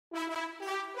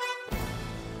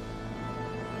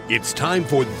It's time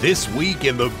for This Week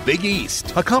in the Big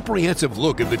East, a comprehensive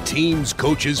look at the teams,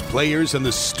 coaches, players, and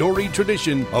the storied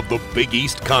tradition of the Big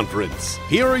East Conference.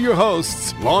 Here are your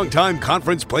hosts, longtime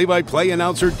conference play-by-play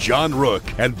announcer John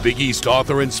Rook and Big East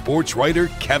author and sports writer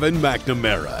Kevin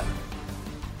McNamara.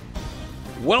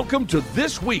 Welcome to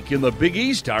This Week in the Big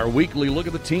East, our weekly look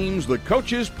at the teams, the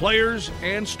coaches, players,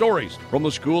 and stories from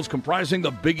the schools comprising the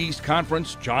Big East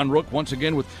Conference. John Rook, once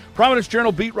again, with Providence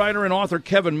Journal beat writer and author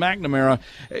Kevin McNamara.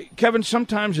 Kevin,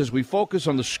 sometimes as we focus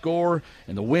on the score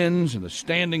and the wins and the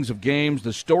standings of games,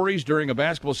 the stories during a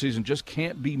basketball season just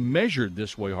can't be measured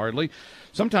this way hardly.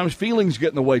 Sometimes feelings get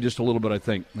in the way just a little bit, I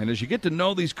think. And as you get to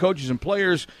know these coaches and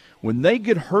players, when they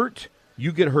get hurt,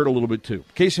 you get hurt a little bit too.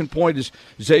 Case in point is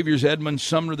Xavier's Edmund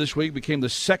Sumner this week became the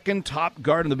second top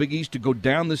guard in the Big East to go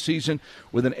down this season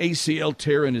with an ACL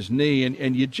tear in his knee.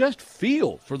 And you just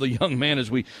feel for the young man,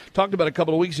 as we talked about a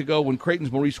couple of weeks ago when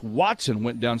Creighton's Maurice Watson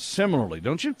went down similarly,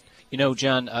 don't you? You know,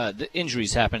 John, the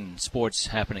injuries happen in sports,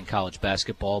 happen in college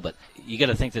basketball, but you got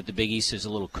to think that the Big East is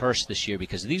a little cursed this year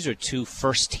because these are two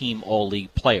first-team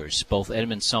All-League players, both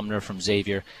Edmund Sumner from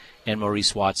Xavier and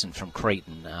Maurice Watson from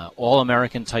Creighton.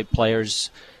 All-American type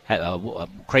players.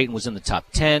 Creighton was in the top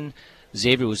 10.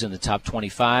 Xavier was in the top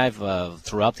 25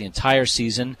 throughout the entire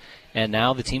season. And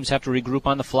now the teams have to regroup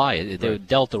on the fly. They're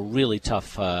dealt a really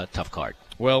tough card.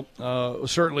 Well,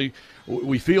 certainly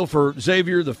we feel for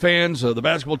Xavier, the fans, the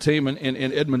basketball team, and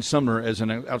Edmund Sumner as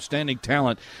an outstanding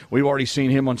talent. We've already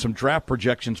seen him on some draft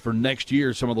projections for next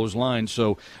year, some of those lines.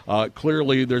 So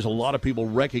clearly there's a lot of people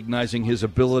recognizing his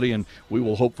ability, and we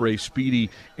will hope for a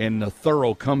speedy and a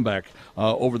thorough comeback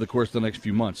over the course of the next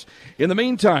few months. In the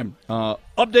meantime,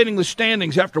 updating the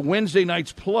standings after Wednesday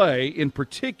night's play, in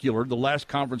particular, the last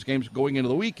conference games going into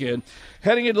the weekend.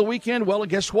 Heading into the weekend, well,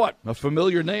 guess what? A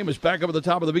familiar name is back up at the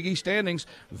top of the Big East standings.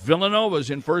 Villanova's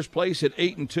in first place at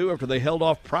 8-2 after they held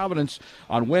off Providence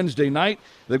on Wednesday night.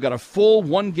 They've got a full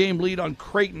one-game lead on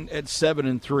Creighton at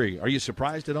 7-3. Are you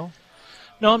surprised at all?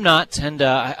 No, I'm not, and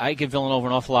I give Villanova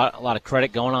an awful lot of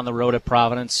credit going on the road at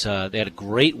Providence. They had a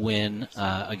great win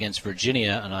against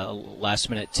Virginia on a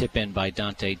last-minute tip-in by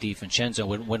Dante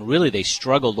DiVincenzo when really they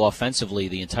struggled offensively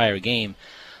the entire game.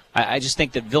 I just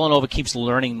think that Villanova keeps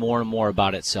learning more and more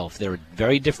about itself. They're a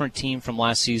very different team from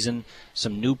last season,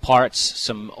 some new parts,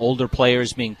 some older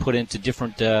players being put into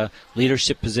different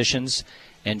leadership positions.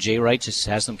 And Jay Wright just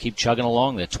has them keep chugging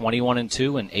along. They're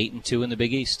 21-2 and 8-2 in the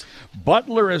Big East.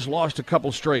 Butler has lost a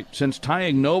couple straight since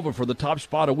tying Nova for the top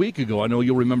spot a week ago. I know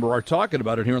you'll remember our talking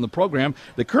about it here on the program.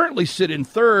 They currently sit in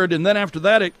third, and then after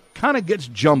that it kind of gets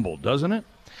jumbled, doesn't it?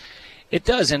 It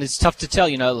does, and it's tough to tell.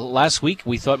 You know, last week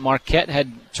we thought Marquette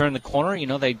had turned the corner. You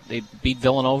know, they beat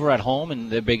Villanova at home in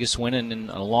their biggest win in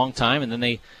a long time, and then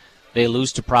they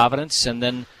lose to Providence, and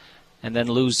then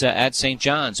lose at St.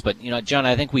 John's. But, you know, John,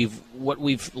 I think what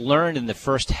we've learned in the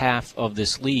first half of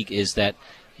this league is that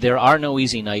there are no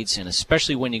easy nights, and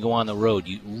especially when you go on the road,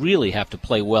 you really have to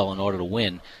play well in order to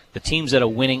win. The teams that are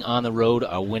winning on the road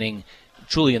are winning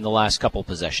truly in the last couple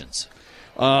possessions.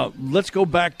 Let's go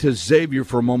back to Xavier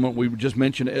for a moment. We just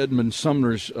mentioned Edmund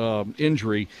Sumner's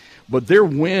injury, but their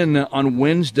win on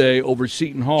Wednesday over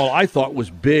Seton Hall I thought was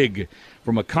big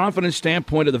from a confidence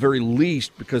standpoint at the very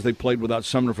least, because they played without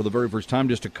Sumner for the very first time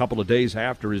just a couple of days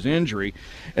after his injury.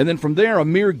 And then from there, a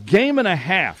mere game and a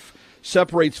half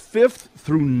separates 5th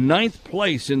through 9th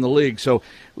place in the league. So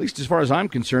at least as far as I'm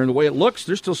concerned, the way it looks,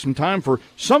 there's still some time for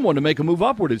someone to make a move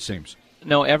upward, it seems.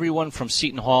 No, everyone from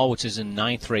Seton Hall, which is in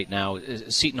 9th right now,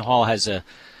 Seton Hall has a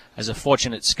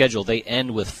fortunate schedule. They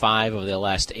end with 5 of their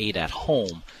last 8 at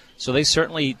home. So they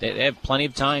have plenty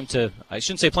of time to, I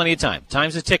shouldn't say plenty of time,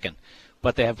 time's a ticking,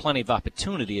 but they have plenty of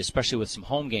opportunity, especially with some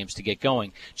home games to get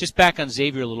going. Just back on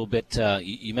Xavier a little bit,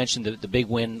 you mentioned the big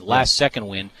win, second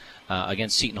win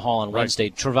against Seton Hall on Wednesday.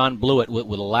 Trevon Blewett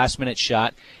with a last-minute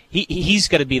shot. He's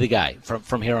got to be the guy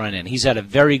from here on in. He's had a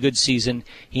very good season.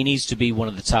 He needs to be one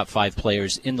of the top 5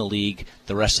 players in the league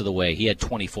the rest of the way. He had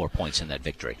 24 points in that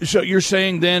victory. So you're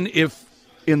saying then if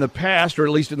in the past, or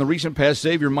at least in the recent past,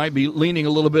 Xavier might be leaning a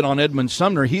little bit on Edmund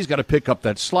Sumner, he's got to pick up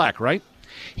that slack, right?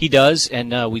 He does,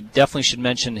 and we definitely should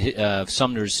mention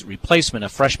Sumner's replacement, a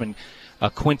freshman,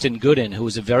 Quentin Gooden, who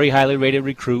was a very highly rated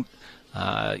recruit.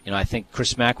 I think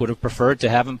Chris Mack would have preferred to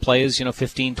have him play as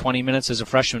 15, 20 minutes as a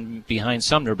freshman behind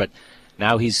Sumner, but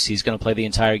now he's going to play the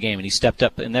entire game, and he stepped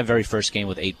up in that very first game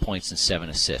with 8 points and 7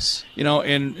 assists.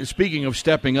 And speaking of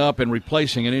stepping up and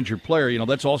replacing an injured player,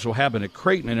 that's also happened at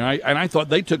Creighton, and I thought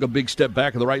they took a big step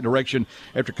back in the right direction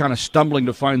after kind of stumbling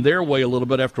to find their way a little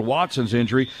bit after Watson's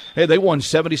injury. Hey, they won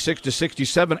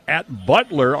 76-67 at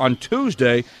Butler on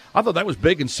Tuesday. I thought that was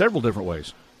big in several different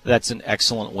ways. That's an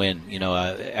excellent win.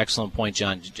 Excellent point,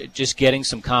 John. Just getting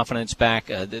some confidence back.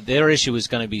 Their issue is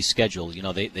going to be scheduled.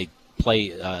 They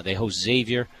play. They host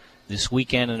Xavier this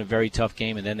weekend in a very tough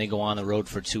game, and then they go on the road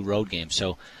for 2 road games.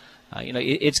 So,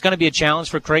 it's going to be a challenge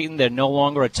for Creighton. They're no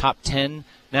longer a top 10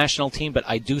 national team, but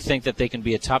I do think that they can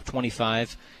be a top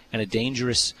 25 and a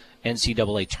dangerous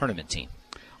NCAA tournament team.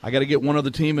 I got to get one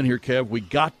other team in here, Kev. We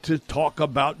got to talk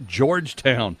about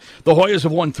Georgetown. The Hoyas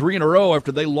have won 3 in a row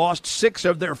after they lost 6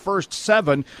 of their first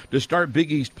 7 to start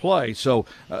Big East play. So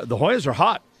the Hoyas are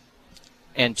hot.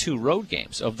 And 2 road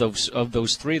games. Of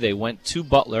those 3, they went to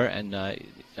Butler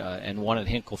and won at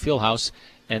Hinkle Fieldhouse,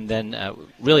 and then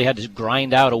really had to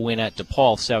grind out a win at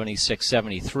DePaul,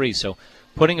 76-73. So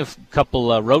putting a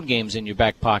couple road games in your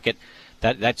back pocket,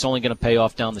 that's only going to pay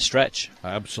off down the stretch.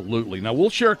 Absolutely. Now,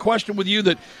 we'll share a question with you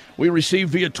that we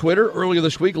received via Twitter earlier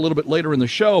this week, a little bit later in the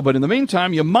show. But in the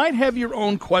meantime, you might have your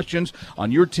own questions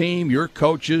on your team, your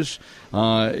coaches,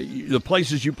 the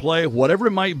places you play, whatever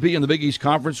it might be in the Big East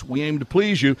Conference. We aim to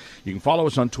please you. You can follow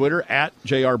us on Twitter at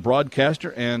JR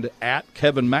Broadcaster and at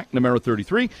Kevin McNamara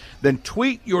 33. Then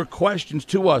tweet your questions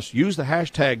to us. Use the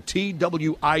hashtag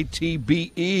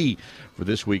TWITBE for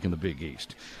This Week in the Big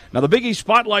East. Now, the Big East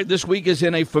Spotlight this week is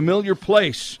in a familiar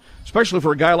place, especially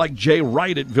for a guy like Jay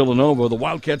Wright at Villanova. The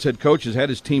Wildcats head coach has had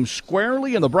his team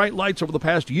squarely in the bright lights over the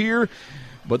past year,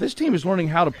 but this team is learning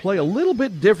how to play a little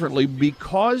bit differently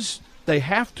because they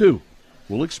have to.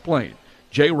 We'll explain.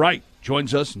 Jay Wright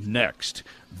joins us next.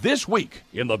 This week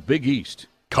in the Big East.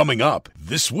 Coming up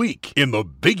this week in the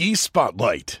Big East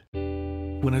Spotlight.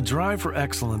 When a drive for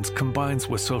excellence combines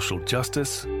with social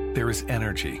justice, there is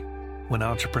energy. When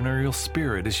entrepreneurial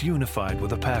spirit is unified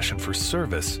with a passion for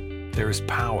service, there is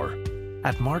power.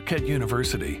 At Marquette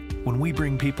University, when we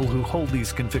bring people who hold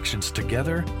these convictions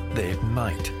together, they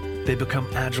ignite. They become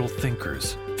agile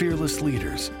thinkers, fearless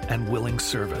leaders, and willing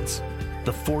servants.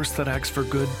 The force that acts for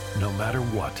good no matter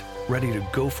what, ready to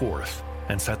go forth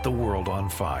and set the world on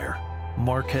fire.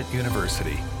 Marquette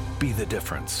University, be the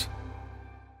difference.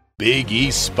 Big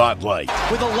East Spotlight.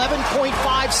 With 11.5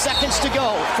 seconds to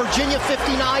go, Virginia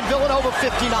 59, Villanova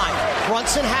 59.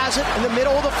 Brunson has it in the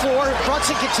middle of the floor.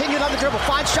 Brunson continued on the dribble,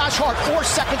 finds Josh Hart, 4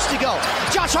 seconds to go.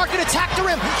 Josh Hart can attack the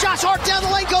rim. Josh Hart down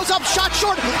the lane, goes up, shot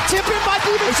short. Tip in by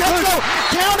DiVincenzo.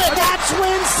 Count it. That's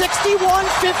win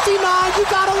 61-59. You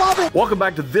gotta love it. Welcome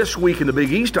back to This Week in the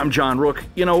Big East. I'm John Rook.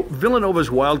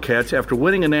 Villanova's Wildcats, after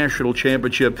winning a national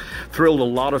championship, thrilled a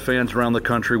lot of fans around the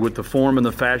country with the form and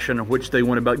the fashion in which they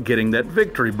went about getting that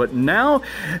victory. But now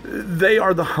they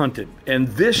are the hunted. And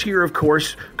this year, of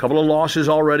course, a couple of losses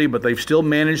already, but they've still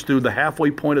managed through the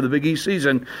halfway point of the Big East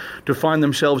season to find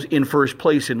themselves in first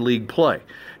place in league play.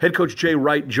 Head coach Jay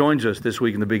Wright joins us this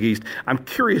week in the Big East. I'm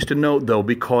curious to note, though,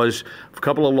 because of a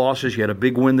couple of losses, you had a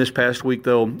big win this past week,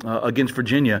 though, against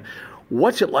Virginia.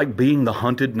 What's it like being the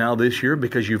hunted now this year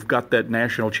because you've got that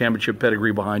national championship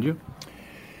pedigree behind you?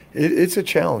 It's a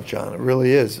challenge, John. It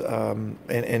really is.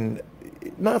 And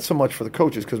not so much for the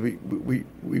coaches because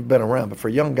we've been around, but for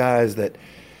young guys that,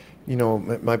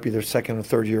 it might be their second or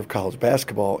third year of college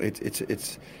basketball,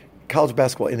 it's college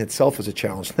basketball in itself is a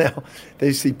challenge. Now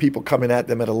they see people coming at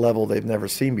them at a level they've never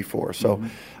seen before. So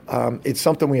it's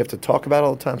something we have to talk about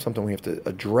all the time, something we have to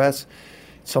address,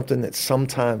 something that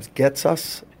sometimes gets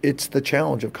us. It's the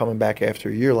challenge of coming back after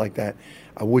a year like that.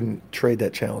 I wouldn't trade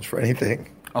that challenge for anything.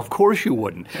 Of course you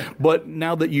wouldn't. But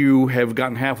now that you have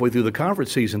gotten halfway through the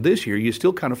conference season this year, you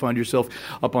still kind of find yourself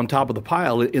up on top of the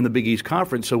pile in the Big East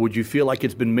Conference. So would you feel like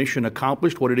it's been mission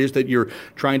accomplished, what it is that you're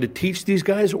trying to teach these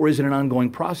guys, or is it an ongoing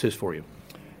process for you?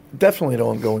 Definitely an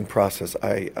ongoing process.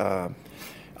 I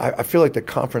feel like the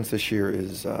conference this year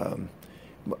is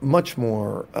much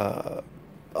more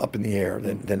up in the air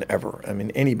than ever. I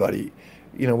mean, anybody,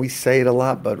 we say it a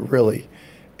lot, but really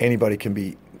anybody can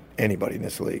beat anybody in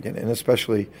this league, and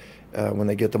especially when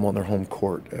they get them on their home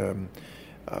court.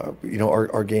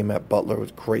 Our game at Butler was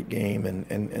a great game,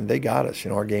 and they got us.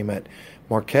 Our game at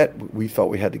Marquette, we thought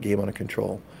we had the game under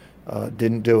control.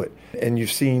 Didn't do it. And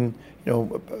you've seen,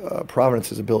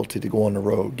 Providence's ability to go on the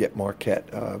road, get Marquette.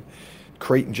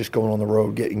 Creighton just going on the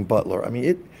road, getting Butler. I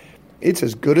mean, it's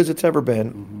as good as it's ever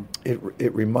been. Mm-hmm.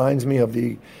 It reminds me of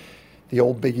the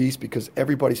old Big East because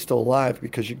everybody's still alive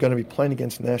because you're going to be playing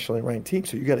against nationally ranked teams.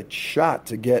 So you got a shot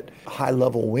to get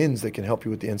high-level wins that can help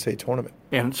you with the NCAA tournament.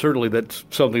 And certainly that's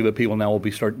something that people now will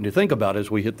be starting to think about as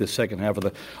we hit this second half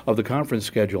of the conference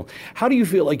schedule. How do you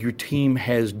feel like your team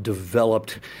has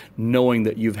developed knowing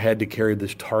that you've had to carry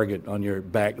this target on your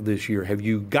back this year? Have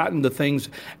you gotten the things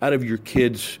out of your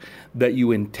kids that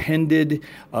you intended?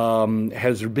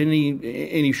 Has there been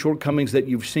any shortcomings that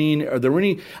you've seen? Are there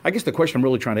any – I guess the question I'm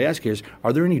really trying to ask is is,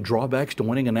 are there any drawbacks to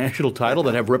winning a national title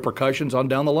that have repercussions on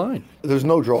down the line? There's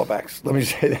no drawbacks, let me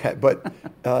say that. But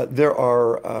there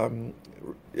are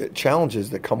challenges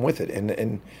that come with it.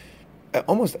 And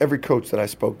almost every coach that I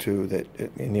spoke to that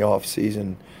in the off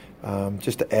season,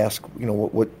 just to ask,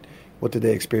 what did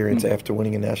they experience after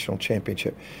winning a national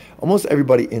championship? Almost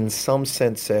everybody in some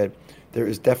sense said there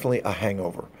is definitely a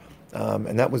hangover.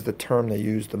 And that was the term they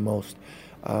used the most.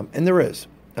 And there is.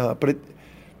 But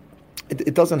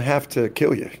it doesn't have to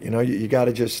kill you. You got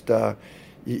to just,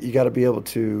 you got to be able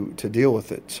to deal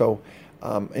with it. So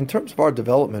in terms of our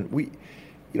development,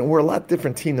 we're a lot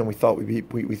different team than we thought we'd be.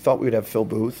 We thought we'd have Phil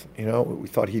Booth. We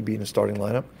thought he'd be in the starting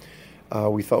lineup.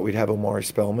 We thought we'd have Omari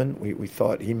Spellman. We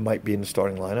thought he might be in the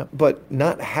starting lineup. But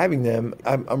not having them,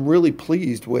 I'm really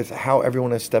pleased with how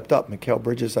everyone has stepped up. Mikal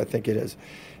Bridges, I think it has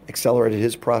accelerated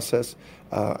his process.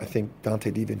 I think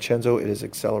Dante DiVincenzo, it has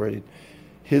accelerated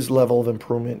his level of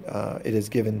improvement. It has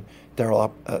given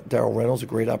Darrell Reynolds a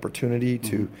great opportunity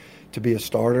to be a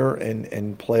starter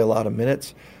and play a lot of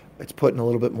minutes. It's putting a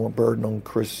little bit more burden on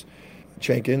Chris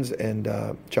Jenkins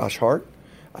and Josh Hart.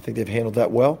 I think they've handled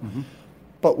that well.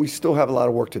 But we still have a lot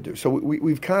of work to do. So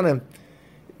we've kind of,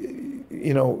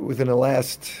 within the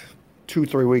last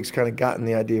 2-3 weeks, kind of gotten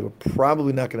the idea we're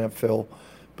probably not going to have Phil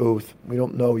Booth. We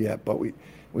don't know yet, but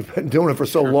we've been doing it for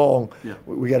so long. Yeah.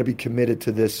 We got to be committed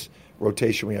to this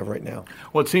rotation we have right now.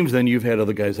 Well, it seems then you've had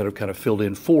other guys that have kind of filled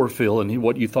in for Phil and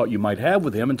what you thought you might have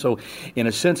with him. And so, in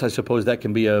a sense, I suppose that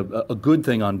can be a good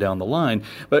thing on down the line.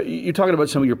 But you're talking about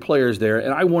some of your players there,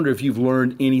 and I wonder if you've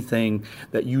learned anything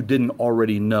that you didn't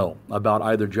already know about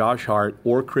either Josh Hart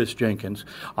or Chris Jenkins.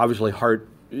 Obviously, Hart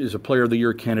is a Player of the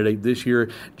Year candidate this year.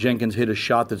 Jenkins hit a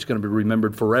shot that's going to be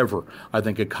remembered forever, I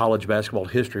think, in college basketball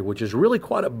history, which is really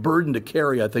quite a burden to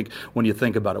carry, I think, when you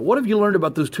think about it. What have you learned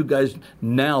about those two guys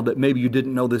now that maybe you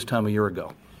didn't know this time a year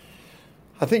ago?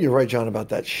 I think you're right, John, about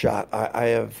that shot. I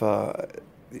have,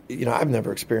 I've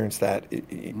never experienced that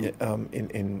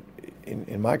in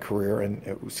my career.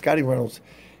 And Scotty Reynolds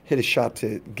hit a shot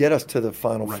to get us to the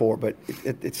Final Four, but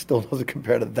it still doesn't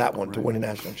compare to that one to win a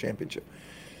national championship.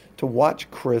 To watch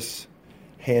Chris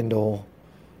handle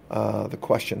the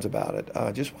questions about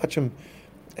it, just watch him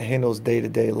handle his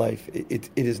day-to-day life.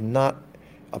 It is not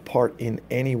a part in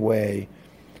any way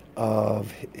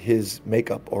of his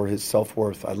makeup or his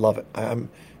self-worth. I love it. I'm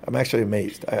actually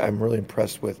amazed. I'm really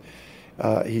impressed with.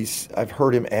 I've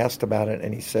heard him asked about it,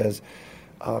 and he says,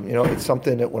 it's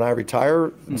something that when I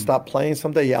retire and stop playing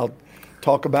someday, I'll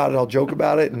talk about it, I'll joke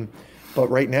about it, but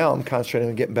right now I'm concentrating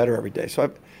on getting better every day.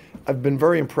 So I've been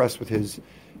very impressed with his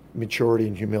maturity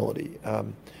and humility.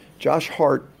 Josh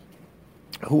Hart,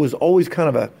 who was always kind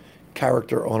of a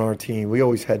character on our team. We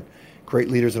always had great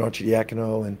leaders in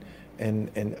Arcidiacono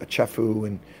and Achefu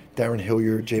and Darren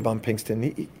Hilliard, Javon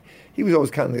Pinkston. He was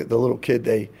always kind of the little kid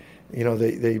they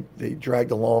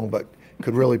dragged along but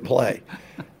could really play.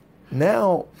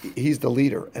 Now he's the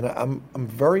leader, and I'm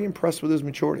very impressed with his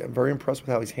maturity. I'm very impressed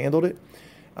with how he's handled it,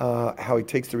 how he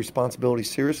takes the responsibility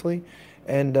seriously.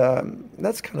 And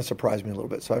that's kind of surprised me a little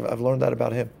bit. So I've learned that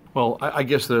about him. Well, I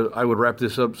guess I would wrap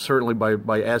this up certainly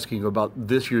by asking you about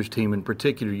this year's team in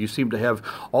particular. You seem to have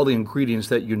all the ingredients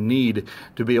that you need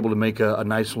to be able to make a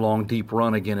nice, long, deep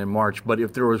run again in March. But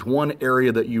if there was one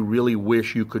area that you really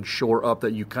wish you could shore up,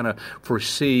 that you kind of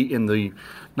foresee in the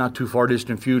not too far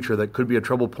distant future that could be a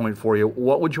trouble point for you,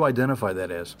 what would you identify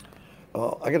that as?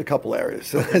 I got a couple areas.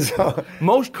 So,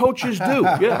 most coaches do,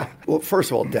 yeah. Well, first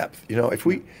of all, depth. If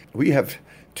we have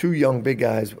two young big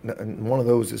guys, and one of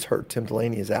those is hurt. Tim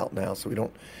Delaney is out now, so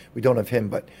we don't have him.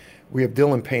 But we have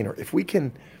Dylan Painter. If we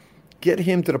can get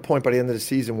him to the point by the end of the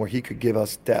season where he could give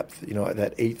us depth,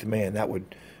 that eighth man, that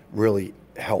would really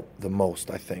help the most,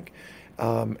 I think.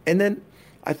 And then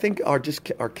I think our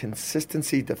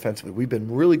consistency defensively. We've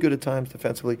been really good at times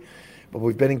defensively. But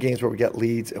we've been in games where we got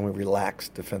leads and we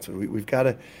relaxed defensively. We've got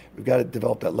to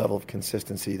develop that level of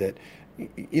consistency that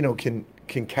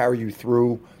can carry you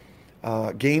through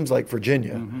games like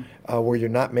Virginia, where you're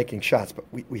not making shots. But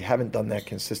we haven't done that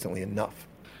consistently enough.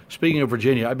 Speaking of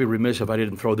Virginia, I'd be remiss if I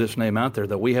didn't throw this name out there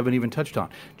that we haven't even touched on.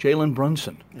 Jalen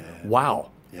Brunson. Yeah.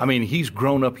 Wow. Yeah. I mean, he's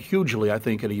grown up hugely, I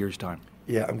think, in a year's time.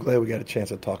 Yeah, I'm glad we got a chance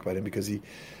to talk about him because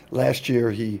last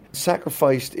year he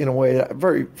sacrificed in a way that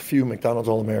very few McDonald's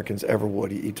All-Americans ever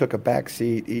would. He took a back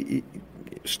seat. He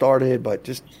started, but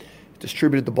just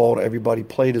distributed the ball to everybody,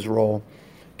 played his role,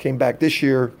 came back this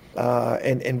year,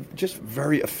 and just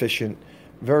very efficient,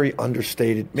 very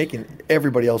understated, making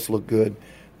everybody else look good,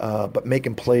 but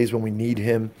making plays when we need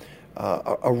him.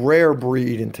 A rare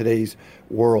breed in today's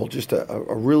world, just a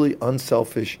really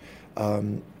unselfish,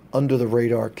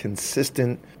 under-the-radar,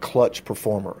 consistent, clutch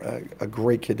performer. A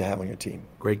great kid to have on your team.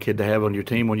 Great kid to have on your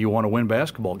team when you want to win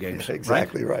basketball games.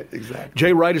 Exactly right. Exactly.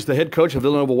 Jay Wright is the head coach of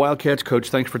Villanova Wildcats. Coach,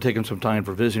 thanks for taking some time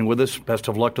for visiting with us. Best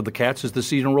of luck to the Cats as the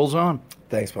season rolls on.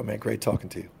 Thanks, my man. Great talking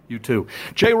to you. You too.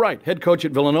 Jay Wright, head coach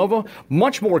at Villanova.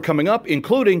 Much more coming up,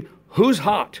 including Who's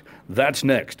Hot? That's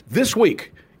next. This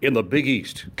week in the Big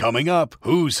East. Coming up,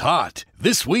 Who's Hot?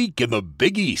 This week in the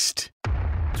Big East.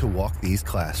 To walk these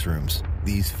classrooms,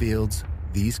 these fields,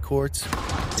 these courts,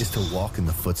 is to walk in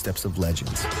the footsteps of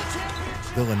legends.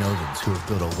 Villanovans who have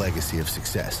built a legacy of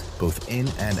success, both in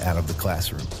and out of the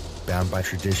classroom. Bound by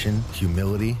tradition,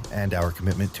 humility, and our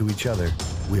commitment to each other,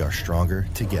 we are stronger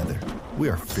together. We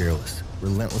are fearless,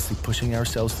 relentlessly pushing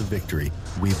ourselves to victory.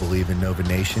 We believe in Nova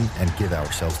Nation and give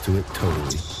ourselves to it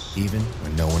totally, even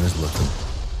when no one is looking.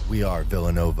 We are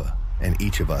Villanova, and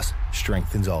each of us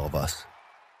strengthens all of us.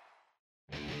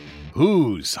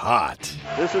 Who's Hot?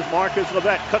 This is Marcus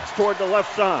Levette, cuts toward the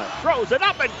left side, throws it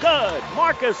up and good.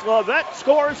 Marcus Levette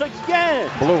scores again.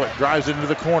 Blewett drives it into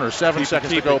the corner, 7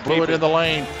 seconds to go. Blewett in the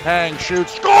lane, Hang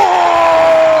shoots,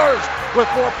 scores! With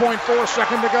 4.4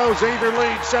 seconds to go, Xavier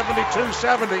leads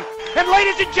 72-70. And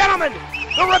ladies and gentlemen,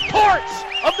 the reports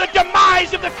of the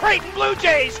demise of the Creighton Blue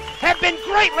Jays have been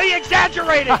greatly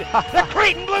exaggerated. The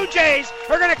Creighton Blue Jays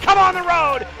are going to come on the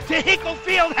road to Hinkle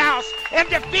Fieldhouse and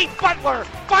defeat Butler.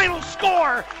 Final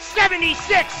score,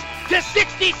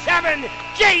 76-67.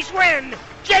 Jays win!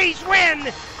 Jays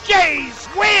win! Jays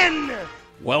win!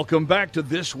 Welcome back to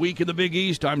This Week in the Big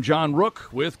East. I'm John Rook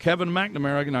with Kevin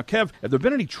McNamara. Now, Kev, have there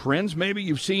been any trends maybe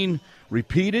you've seen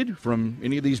repeated from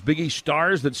any of these Big East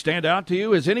stars that stand out to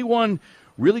you? Has anyone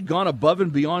really gone above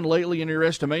and beyond lately in your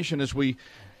estimation as we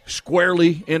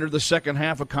squarely enter the second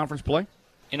half of conference play?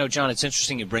 You know, John, it's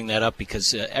interesting you bring that up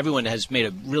because everyone has made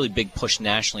a really big push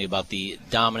nationally about the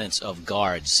dominance of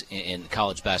guards in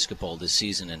college basketball this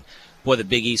season. And, boy, the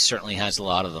Big East certainly has a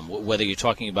lot of them. Whether you're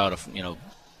talking about,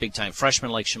 big-time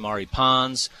freshmen like Shamari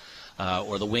Pons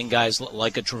or the wing guys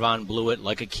like a Trevon Blewett,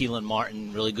 like a Keelan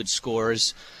Martin, really good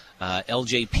scorers.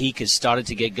 L.J. Peak has started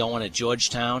to get going at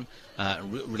Georgetown,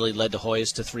 really led the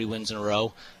Hoyas to 3 wins in a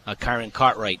row. Kyron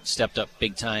Cartwright stepped up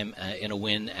big time in a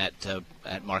win at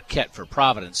Marquette for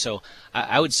Providence. So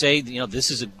I would say, this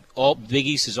is all Big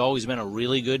East has always been a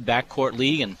really good backcourt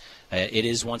league, and it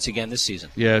is once again this season.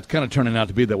 Yeah, it's kind of turning out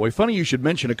to be that way. Funny you should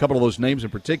mention a couple of those names in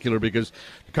particular because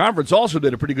the conference also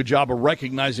did a pretty good job of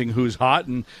recognizing who's hot,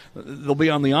 and they'll be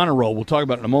on the honor roll. We'll talk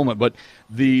about it in a moment. But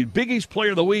the Big East Player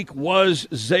of the Week was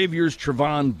Xavier's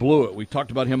Trevon Blewett. We talked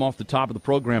about him off the top of the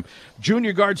program.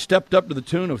 Junior guard stepped up to the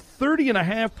tune of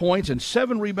 30.5 points and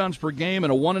 7 rebounds per game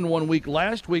in a 1-and-1 week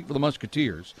last week for the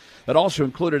Musketeers. That also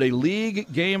included a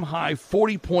league game-high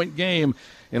 40-point game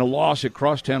in a loss at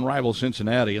crosstown rival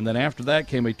Cincinnati. And then after that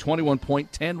came a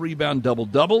 21-point, 10-rebound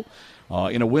double-double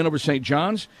in a win over St.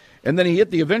 John's. And then he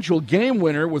hit the eventual game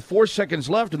winner with 4 seconds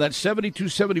left in that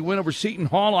 72-70 win over Seton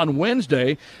Hall on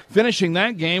Wednesday, finishing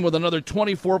that game with another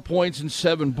 24 points and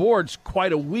 7 boards.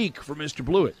 Quite a week for Mr.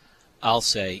 Blewett. I'll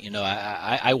say,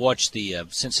 I watched the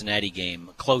Cincinnati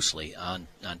game closely on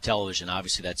television.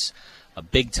 Obviously, that's a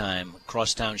big-time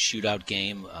crosstown shootout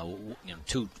game,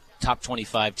 two top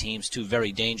 25 teams, 2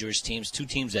 very dangerous teams, 2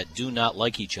 teams that do not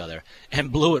like each other.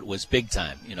 And Blewett was big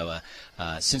time.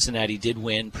 Cincinnati did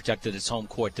win, protected its home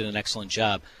court, did an excellent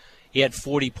job. He had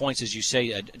 40 points, as you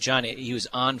say, John. He was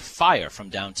on fire from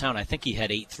downtown. I think he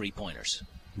had 8 3-pointers.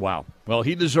 Wow. Well,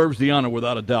 he deserves the honor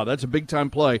without a doubt. That's a big-time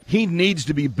play. He needs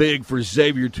to be big for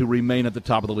Xavier to remain at the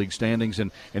top of the league standings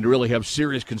and to really have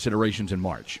serious considerations in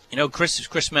March.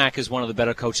 Chris Mack is one of the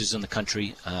better coaches in the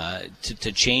country.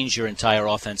 To change your entire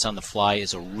offense on the fly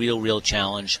is a real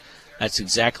challenge. That's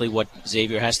exactly what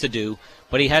Xavier has to do.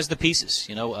 But he has the pieces.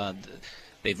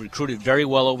 They've recruited very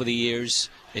well over the years.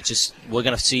 It's just we're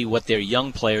going to see what their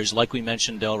young players, like we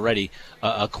mentioned already,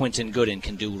 Quentin Gooden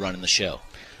can do running the show.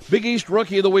 Big East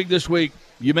Rookie of the Week this week.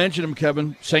 You mentioned him,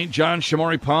 Kevin. St. John's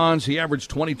Shamari Pons. He averaged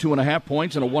 22.5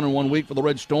 points in a 1-and-1 week for the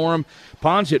Red Storm.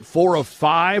 Pons hit 4 of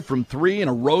 5 from 3 in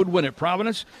a road win at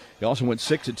Providence. He also went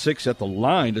 6 of 6 at the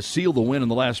line to seal the win in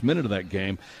the last minute of that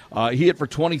game. He hit for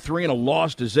 23 in a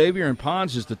loss to Xavier, and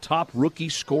Pons is the top rookie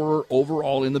scorer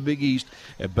overall in the Big East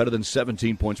at better than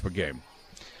 17 points per game.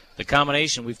 The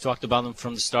combination, we've talked about them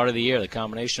from the start of the year, the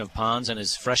combination of Pons and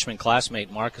his freshman classmate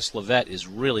Marcus Levette is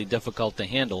really difficult to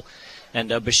handle.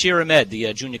 And Bashir Ahmed,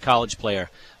 the junior college player,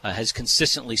 has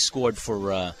consistently scored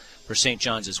for St.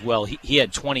 John's as well. He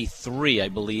had 23, I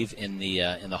believe, in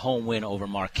the home win over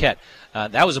Marquette.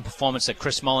 That was a performance that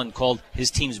Chris Mullen called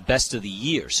his team's best of the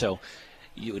year. So,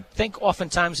 You would think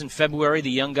oftentimes in February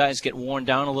the young guys get worn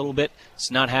down a little bit.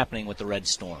 It's not happening with the Red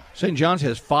Storm. St. John's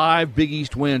has 5 Big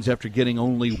East wins after getting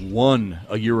only 1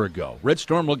 a year ago. Red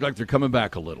Storm look like they're coming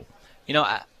back a little. You know,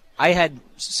 I had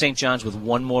St. John's with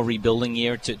one more rebuilding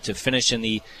year to finish in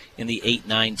the 8,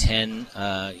 9, 10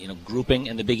 grouping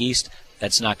in the Big East.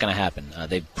 That's not going to happen.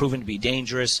 They've proven to be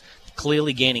dangerous,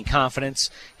 clearly gaining confidence,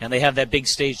 and they have that big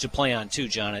stage to play on too,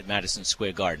 John, at Madison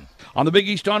Square Garden. On the Big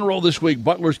East Honor Roll this week,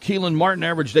 Butler's Keelan Martin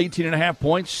averaged 18.5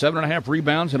 points, 7.5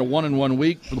 rebounds in a 1-and-1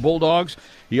 week for the Bulldogs.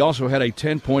 He also had a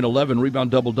 10.11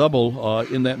 rebound double-double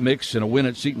in that mix in a win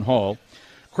at Seton Hall.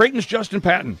 Creighton's Justin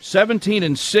Patton,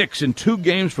 17-6 in 2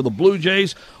 games for the Blue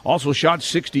Jays, also shot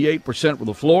 68% from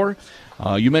the floor.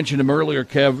 You mentioned him earlier,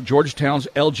 Kev, Georgetown's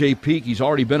L.J. Peak. He's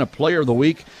already been a player of the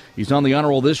week. He's on the honor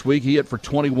roll this week. He hit for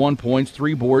 21 points,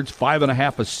 3 boards,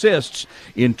 5.5 assists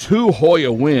in 2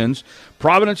 Hoya wins.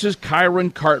 Providence's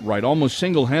Kyron Cartwright almost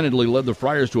single-handedly led the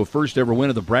Friars to a first-ever win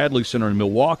at the Bradley Center in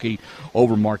Milwaukee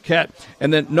over Marquette.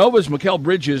 And then Nova's Mikal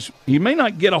Bridges, he may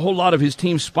not get a whole lot of his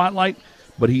team's spotlight,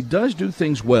 but he does do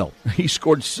things well. He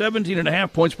scored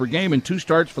 17.5 points per game in 2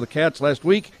 starts for the Cats last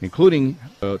week, including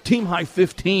team-high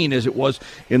 15 as it was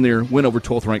in their win over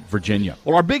 12th-ranked Virginia.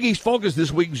 Well, our Big East focus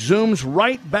this week zooms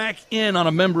right back in on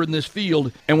a member in this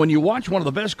field, and when you watch one of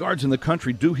the best guards in the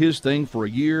country do his thing for a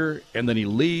year, and then he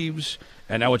leaves,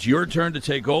 and now it's your turn to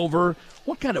take over,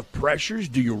 what kind of pressures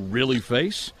do you really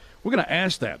face? We're going to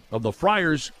ask that of the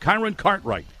Friars' Kyron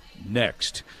Cartwright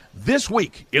next. This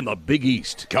week in the Big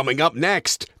East. Coming up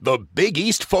next, the Big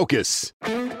East Focus.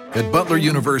 At Butler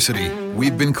University,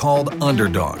 we've been called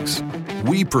underdogs.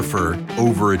 We prefer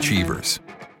overachievers.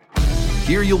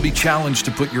 Here you'll be challenged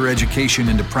to put your education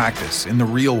into practice in the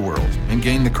real world and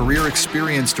gain the career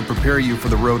experience to prepare you for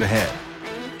the road ahead.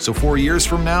 So 4 years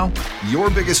from now, your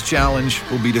biggest challenge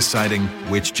will be deciding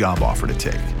which job offer to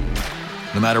take.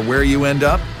 No matter where you end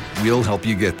up, we'll help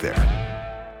you get there.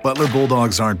 Butler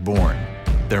Bulldogs aren't born.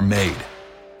 They're made.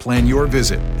 Plan your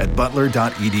visit at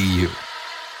butler.edu.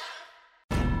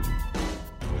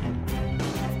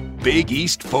 Big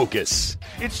East Focus.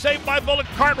 It's saved by Bullock.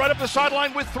 Cartwright up the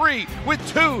sideline with 3, with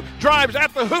 2, drives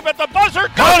at the hoop, at the buzzer.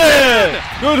 Got it!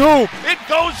 Good hoop. It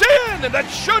goes in, and that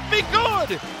should be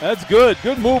good. That's good.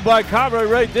 Good move by Cartwright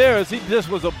right there, as he just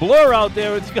was a blur out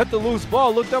there as he got the loose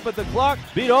ball, looked up at the clock,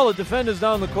 beat all the defenders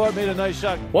down the court, made a nice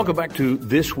shot. Welcome back to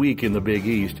This Week in the Big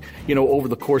East. You know, over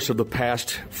the course of the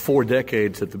past 4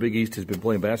 decades that the Big East has been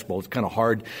playing basketball, it's kind of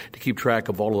hard to keep track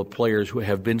of all of the players who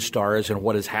have been stars and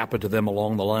what has happened to them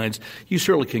along the lines. You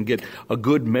certainly can get a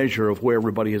good measure of where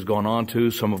everybody has gone on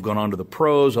to. Some have gone on to the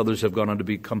pros, others have gone on to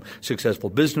become successful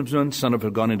businessmen, some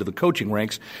have gone into the coaching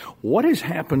ranks. What has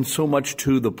happened so much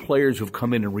to the players who've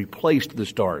come in and replaced the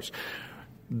stars?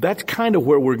 That's kind of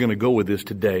where we're going to go with this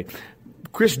today.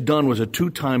 Chris Dunn was a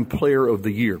 2-time Player of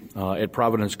the Year at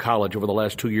Providence College over the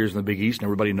last 2 years in the Big East, and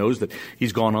everybody knows that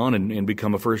he's gone on and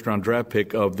become a first-round draft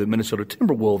pick of the Minnesota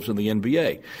Timberwolves in the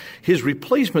NBA. His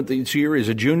replacement this year is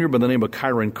a junior by the name of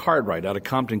Kyron Cartwright out of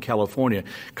Compton, California.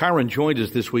 Kyron joined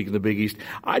us this week in the Big East.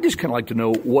 I just kind of like to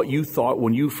know what you thought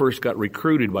when you first got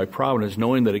recruited by Providence,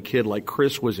 knowing that a kid like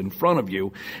Chris was in front of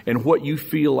you, and what you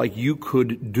feel like you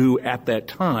could do at that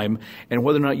time, and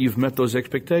whether or not you've met those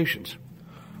expectations.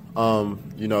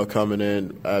 Coming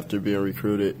in after being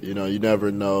recruited, you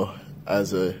never know.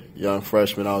 As a young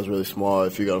freshman, I was really small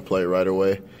if you're going to play right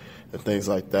away and things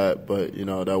like that. But,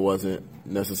 that wasn't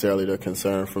necessarily the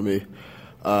concern for me.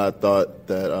 I thought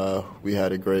that we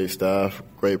had a great staff,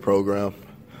 great program.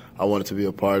 I wanted to be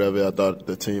a part of it. I thought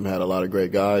the team had a lot of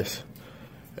great guys.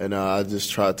 And I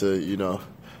just tried to,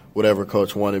 whatever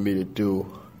coach wanted me to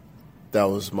do, that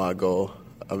was my goal.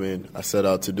 I mean, I set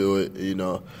out to do it,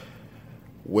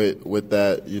 With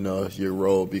that, your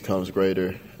role becomes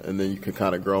greater, and then you can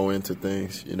kind of grow into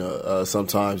things.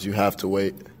 Sometimes you have to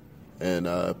wait, and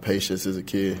patience is a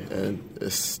key, and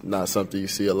it's not something you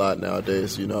see a lot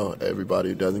nowadays. Everybody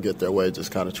who doesn't get their way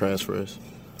just kind of transfers.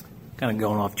 Kind of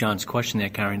going off John's question there,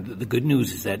 Karen, the good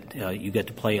news is that you get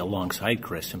to play alongside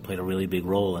Chris and played a really big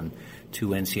role in 2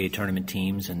 NCAA tournament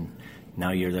teams, and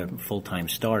now you're the full-time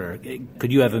starter.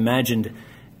 Could you have imagined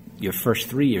your first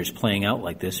 3 years playing out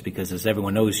like this? Because as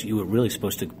everyone knows, you were really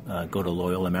supposed to go to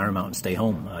Loyola Marymount and stay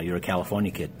home. You're a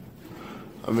California kid.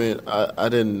 I mean, I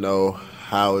didn't know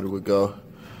how it would go.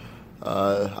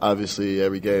 Obviously,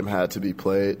 every game had to be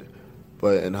played.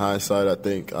 But in hindsight, I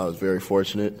think I was very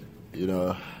fortunate.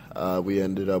 We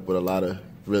ended up with a lot of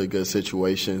really good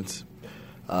situations.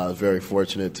 I was very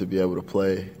fortunate to be able to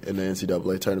play in the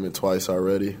NCAA tournament twice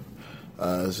already.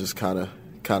 It's just kind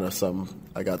of something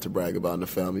I got to brag about in the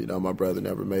family. My brother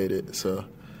never made it, so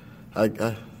I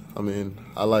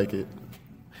like it.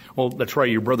 Well, that's right.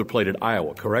 Your brother played at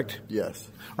Iowa, correct? Yes.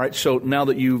 All right, so now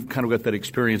that you've kind of got that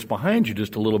experience behind you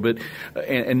just a little bit,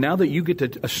 and now that you get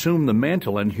to assume the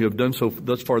mantle, and you have done so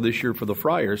thus far this year for the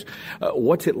Friars,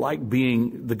 what's it like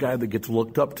being the guy that gets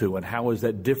looked up to, and how is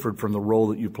that different from the role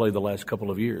that you played the last couple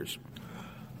of years?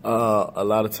 A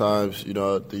lot of times,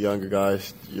 the younger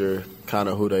guys, you're kind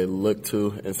of who they look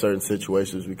to in certain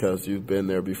situations because you've been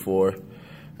there before.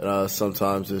 And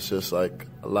sometimes it's just like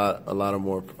a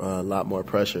lot more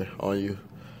pressure on you.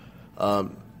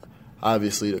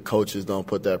 Obviously, the coaches don't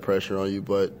put that pressure on you,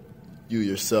 but you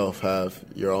yourself have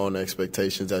your own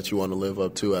expectations that you want to live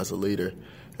up to as a leader.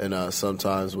 And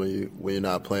sometimes when you're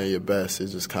not playing your best, it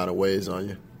just kind of weighs on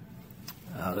you.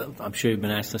 I'm sure you've been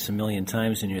asked this a million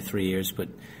times in your 3 years, but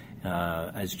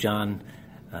as John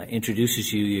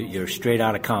introduces you, you're straight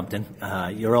out of Compton.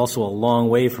 You're also a long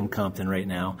way from Compton right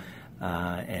now,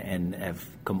 and have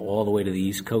come all the way to the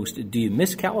East Coast. Do you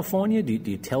miss California? Do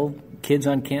you tell kids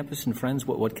on campus and friends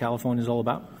what California is all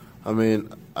about? I mean,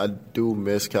 I do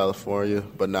miss California,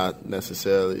 but not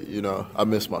necessarily. I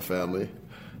miss my family,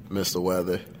 miss the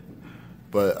weather.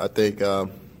 But I think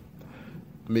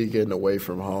me getting away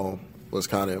from home was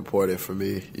kind of important for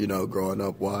me, growing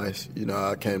up wise.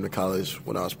 I came to college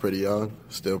when I was pretty young,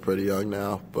 still pretty young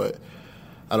now, but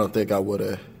I don't think I would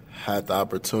have had the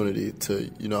opportunity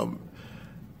to,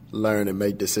 learn and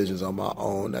make decisions on my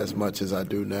own as much as I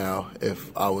do now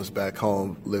if I was back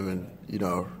home living,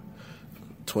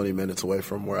 20 minutes away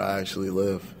from where I actually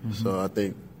live. Mm-hmm. So I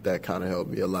think that kind of helped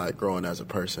me a lot growing as a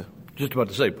person. Just about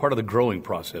to say, part of the growing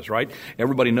process, right?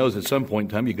 Everybody knows at some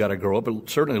point in time you got to grow up. It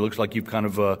certainly looks like you've kind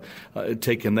of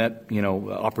taken that,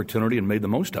 opportunity and made the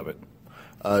most of it.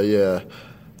 Yeah.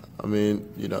 I mean,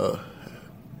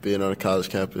 being on a college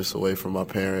campus away from my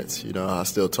parents, I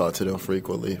still talk to them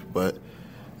frequently, but,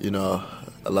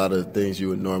 a lot of the things you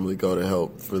would normally go to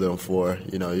help for them for,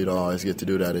 you don't always get to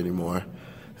do that anymore.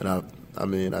 And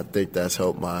I think that's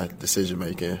helped my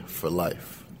decision-making for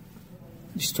life.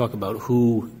 Just talk about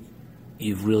who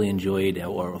you've really enjoyed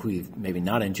or who you've maybe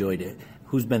not enjoyed.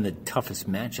 Who's been the toughest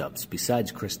matchups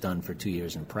besides Chris Dunn for 2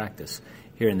 years in practice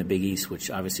here in the Big East,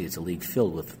 which obviously it's a league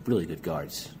filled with really good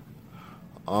guards?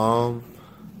 I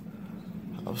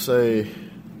would say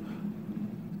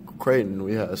Creighton.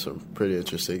 We had some pretty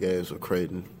interesting games with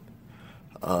Creighton.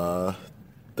 The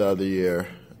other year,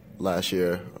 last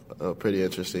year, pretty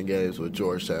interesting games with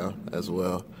Georgetown as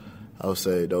well. I would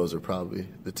say those are probably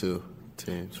the two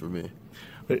teams for me.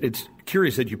 It's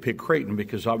curious that you pick Creighton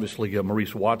because obviously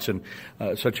Maurice Watson,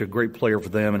 such a great player for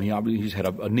them, and he's had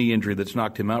a knee injury that's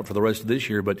knocked him out for the rest of this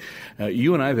year. But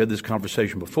you and I have had this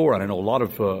conversation before, and I know a lot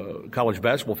of college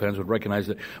basketball fans would recognize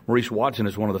that Maurice Watson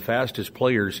is one of the fastest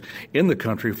players in the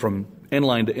country from end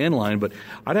line to end line. But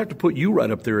I'd have to put you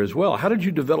right up there as well. How did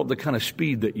you develop the kind of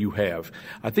speed that you have?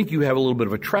 I think you have a little bit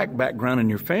of a track background in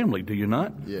your family, do you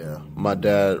not? Yeah. My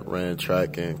dad ran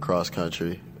track and cross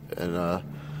country, and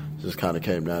just kind of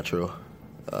came natural.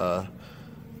 I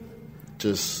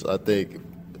think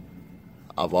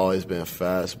I've always been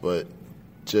fast, but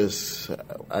just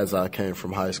as I came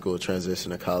from high school,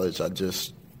 transitioned to college, I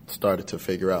just started to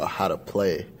figure out how to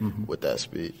play with that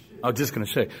speed. I was just going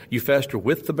to say, you faster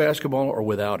with the basketball or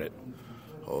without it?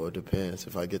 Oh, it depends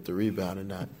if I get the rebound or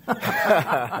not.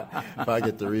 If I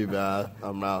get the rebound,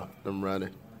 I'm out. I'm running.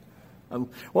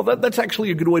 Well, that's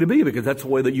actually a good way to be because that's the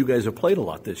way that you guys have played a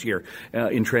lot this year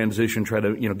in transition, try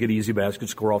to get easy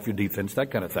baskets, score off your defense,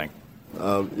 that kind of thing.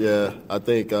 Yeah, I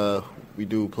think we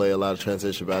do play a lot of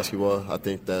transition basketball. I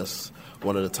think that's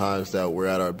one of the times that we're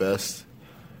at our best,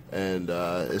 and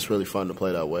it's really fun to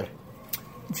play that way.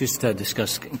 Just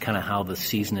discuss kind of how the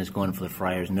season is going for the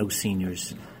Friars. No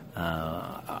seniors,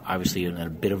 obviously in a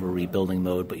bit of a rebuilding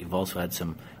mode, but you've also had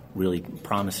some really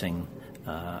promising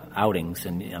outings,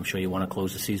 and I'm sure you want to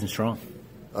close the season strong.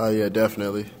 Yeah,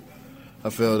 definitely. I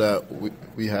feel that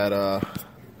we had a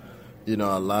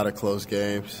lot of close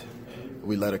games.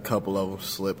 We let a couple of them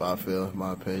slip, I feel, in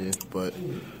my opinion, but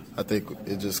I think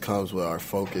it just comes with our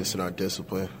focus and our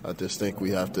discipline. I just think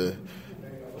we have to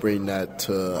bring that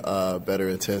to better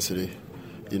intensity,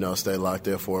 stay locked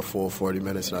in for a full 40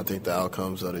 minutes, and I think the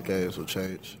outcomes of the games will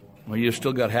change. Well, you've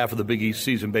still got half of the Big East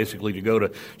season basically to go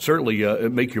to certainly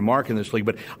make your mark in this league.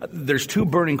 But there's two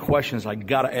burning questions I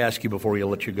got to ask you before we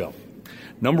let you go.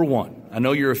 Number one, I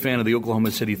know you're a fan of the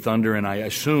Oklahoma City Thunder, and I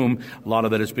assume a lot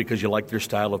of that is because you like their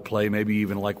style of play, maybe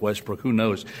even like Westbrook. Who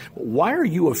knows? Why are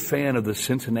you a fan of the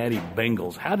Cincinnati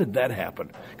Bengals? How did that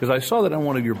happen? Because I saw that on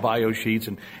one of your bio sheets,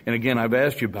 and again, I've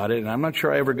asked you about it, and I'm not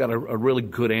sure I ever got a really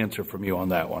good answer from you on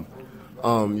that one.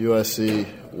 USC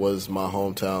was my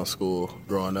hometown school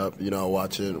growing up,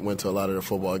 went to a lot of the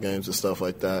football games and stuff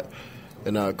like that.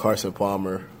 and Carson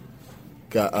Palmer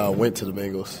went to the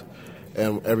Bengals.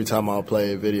 And every time I'll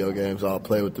play video games, I'll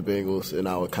play with the Bengals, and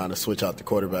I would kind of switch out the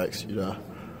quarterbacks,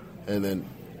 And then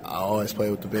I always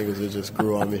played with the Bengals. It just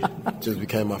grew on me. It just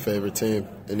became my favorite team.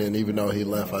 And then even though he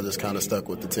left, I just kind of stuck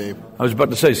with the team. I was about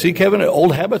to say, see, Kevin,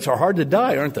 old habits are hard to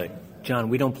die, aren't they? John,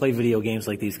 we don't play video games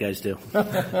like these guys do.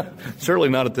 Certainly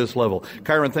not at this level.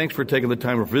 Kyron, thanks for taking the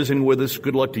time for visiting with us.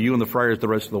 Good luck to you and the Friars the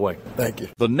rest of the way. Thank you.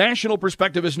 The National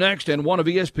Perspective is next, and one of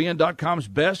ESPN.com's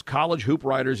best college hoop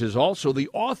writers is also the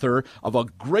author of a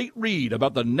great read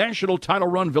about the national title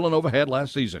run Villanova had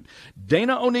last season.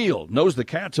 Dana O'Neill knows the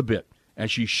Cats a bit,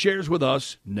 and she shares with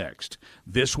us next.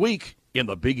 This week in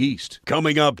the Big East.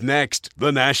 Coming up next,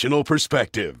 the National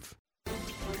Perspective.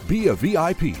 Be a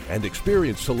VIP and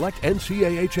experience select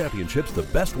NCAA championships the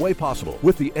best way possible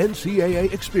with the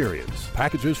NCAA Experience.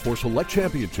 Packages for select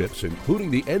championships, including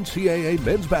the NCAA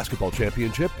Men's Basketball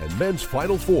Championship and Men's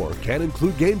Final Four, can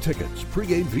include game tickets,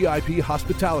 pregame VIP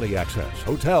hospitality access,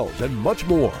 hotels, and much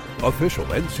more. Official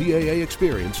NCAA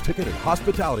Experience ticket and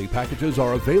hospitality packages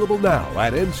are available now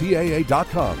at ncaa.com/VIP.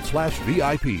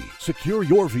 Secure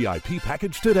your VIP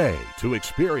package today to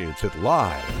experience it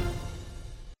live.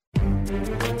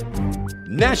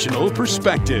 National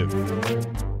Perspective.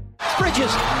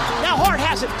 Bridges, now Hart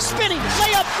has it, spinning,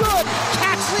 layup good.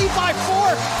 Cats lead by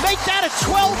 4, make that a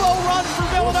 12-0 run for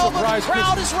Villanova. The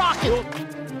crowd is rocking.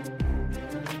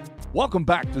 Welcome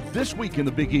back to This Week in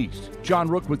the Big East. John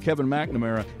Rook with Kevin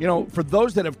McNamara. For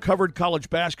those that have covered college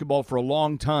basketball for a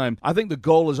long time, I think the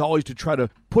goal is always to try to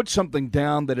put something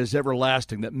down that is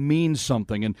everlasting, that means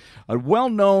something. And a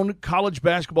well-known college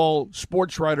basketball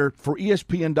sports writer for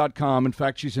ESPN.com, in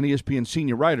fact, she's an ESPN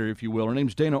senior writer, if you will. Her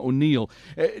name's Dana O'Neill.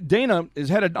 Dana has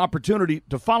had an opportunity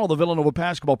to follow the Villanova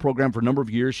basketball program for a number of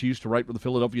years. She used to write for the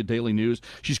Philadelphia Daily News.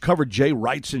 She's covered Jay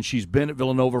Wright since she's been at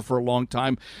Villanova for a long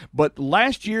time. But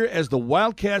last year, as the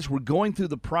Wildcats were going through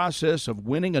the process of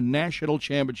winning a national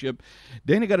championship,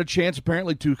 Dana got a chance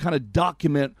apparently to kind of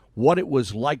document what it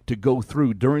was like to go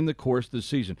through during the course of the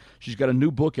season. She's got a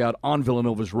new book out on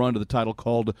Villanova's run to the title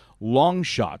called Long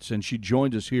Shots, and she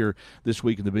joined us here this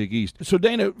week in the Big East. So,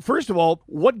 Dana, first of all,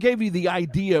 what gave you the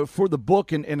idea for the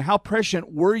book, and how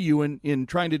prescient were you in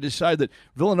trying to decide that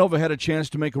Villanova had a chance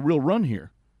to make a real run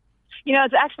here?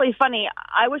 It's actually funny.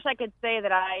 I wish I could say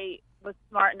that I was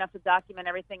smart enough to document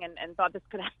everything and thought this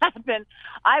could happen.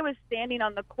 I was standing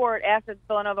on the court after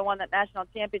Villanova won that national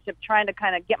championship trying to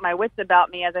kind of get my wits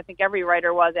about me, as I think every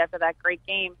writer was after that great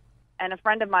game. And a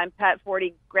friend of mine, Pat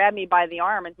Forty, grabbed me by the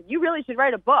arm and said, "You really should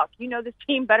write a book. You know this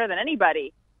team better than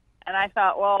anybody." And I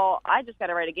thought, well, I just got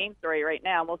to write a game story right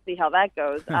now, and we'll see how that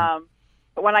goes.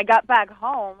 But when I got back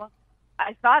home,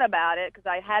 I thought about it because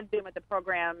I had been with the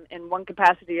program in one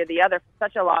capacity or the other for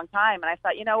such a long time. And I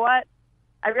thought, you know what?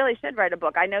 I really should write a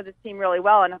book. I know this team really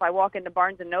well, and if I walk into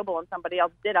Barnes & Noble and somebody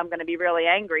else did, I'm going to be really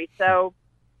angry. So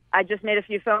I just made a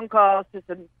few phone calls to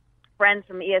some friends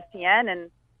from ESPN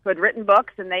and who had written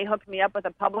books, and they hooked me up with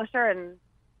a publisher, and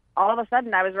all of a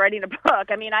sudden I was writing a book.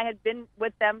 I mean, I had been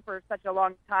with them for such a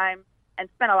long time and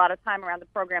spent a lot of time around the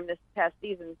program this past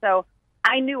season. So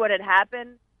I knew what had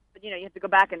happened, but, you have to go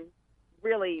back and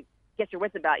really get your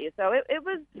wits about you. So it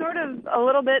was sort of a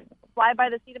little bit fly by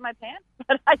the seat of my pants,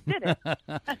 but I did it.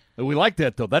 We like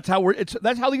that, though. That's how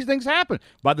that's how these things happen,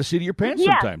 by the seat of your pants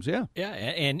sometimes. Yeah.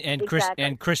 And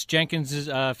Exactly. Chris Jenkins'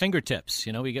 fingertips.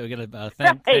 We got to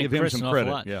thank Give him Chris some an awful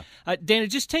credit. lot. Yeah. Dana,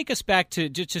 just take us back to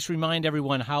just remind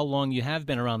everyone how long you have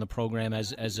been around the program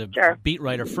as a Sure. beat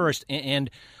writer first, and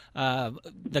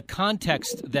the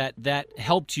context that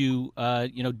helped you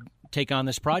take on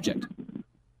this project.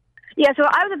 Yeah, so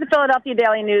I was at the Philadelphia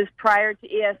Daily News prior to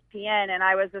ESPN, and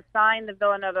I was assigned the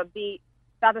Villanova beat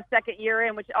about the second year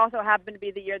in, which also happened to be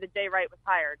the year that Jay Wright was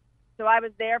hired. So I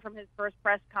was there from his first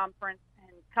press conference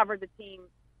and covered the team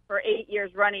for 8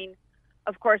 years running,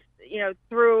 of course,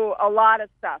 through a lot of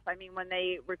stuff. I mean, when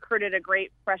they recruited a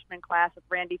great freshman class with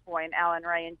Randy Foy and Alan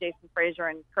Ray and Jason Frazier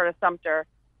and Curtis Sumter,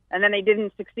 and then they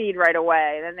didn't succeed right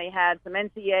away. Then they had some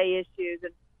NCAA issues,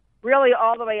 and really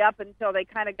all the way up until they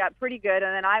kind of got pretty good.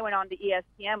 And then I went on to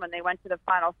ESPN when they went to the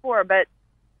Final Four. But,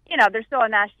 they're still a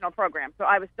national program. So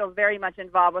I was still very much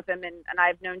involved with them. And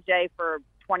I've known Jay for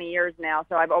 20 years now.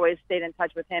 So I've always stayed in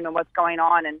touch with him and what's going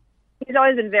on. And he's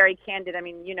always been very candid. I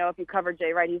mean, if you cover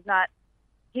Jay Wright,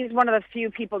 he's one of the few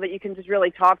people that you can just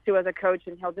really talk to as a coach,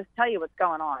 and he'll just tell you what's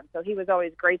going on. So he was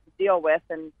always great to deal with.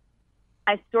 And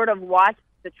I sort of watched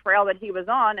the trail that he was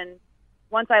on. And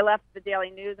once I left the Daily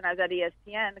News and I was at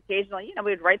ESPN, occasionally,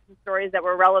 we would write some stories that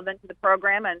were relevant to the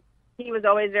program, and he was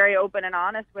always very open and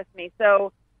honest with me.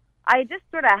 So I just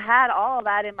sort of had all of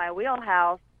that in my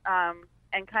wheelhouse,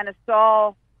 and kind of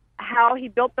saw how he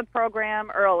built the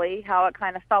program early, how it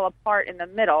kind of fell apart in the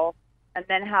middle, and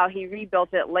then how he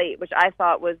rebuilt it late, which I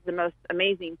thought was the most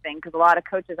amazing thing, because a lot of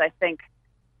coaches, I think,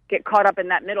 get caught up in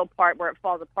that middle part where it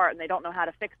falls apart and they don't know how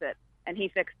to fix it, and he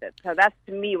fixed it. So that's,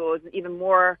 to me, what was even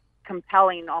more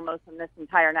compelling almost in this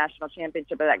entire national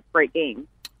championship of that great game.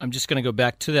 I'm just going to go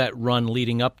back to that run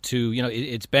leading up to,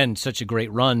 it's been such a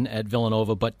great run at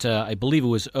Villanova, but I believe it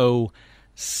was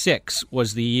 2006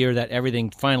 was the year that everything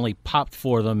finally popped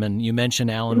for them. And you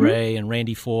mentioned Alan Ray and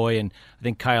Randy Foy, and I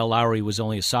think Kyle Lowry was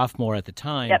only a sophomore at the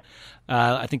time. Yep.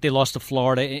 I think they lost to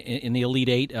Florida in the Elite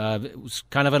Eight. It was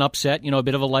kind of an upset, a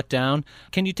bit of a letdown.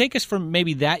 Can you take us from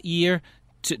maybe that year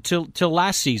to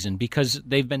last season, because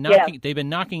they've been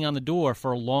knocking on the door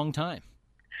for a long time?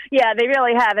 Yeah, they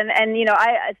really have. And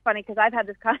it's funny because I've had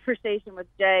this conversation with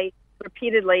Jay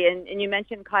repeatedly, and you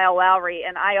mentioned Kyle Lowry,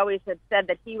 and I always had said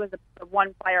that he was the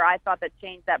one player I thought that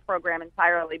changed that program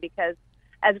entirely, because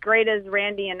as great as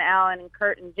Randy and Alan and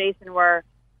Kurt and Jason were,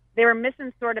 they were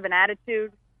missing sort of an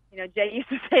attitude. Jay used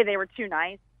to say they were too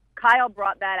nice. Kyle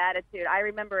brought that attitude. I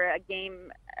remember a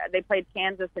game, they played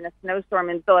Kansas in a snowstorm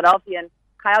in Philadelphia, and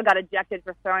Kyle got ejected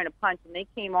for throwing a punch, and they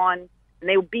came on and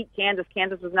they beat Kansas.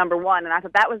 Kansas was number one, and I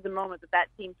thought that was the moment that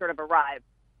team sort of arrived,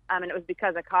 and it was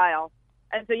because of Kyle.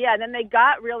 And so, then they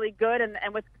got really good, and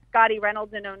with Scotty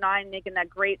Reynolds in 2009 making that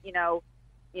great,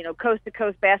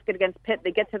 coast-to-coast basket against Pitt,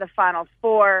 they get to the Final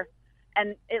Four,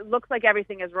 and it looks like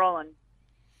everything is rolling.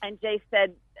 And Jay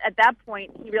said at that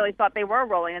point he really thought they were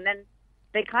rolling, and then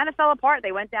they kind of fell apart.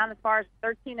 They went down as far as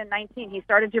 13 and 19. He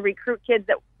started to recruit kids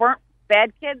that weren't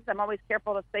bad kids. I'm always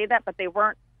careful to say that, but they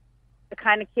weren't the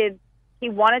kind of kids he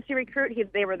wanted to recruit.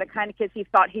 They were the kind of kids he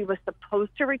thought he was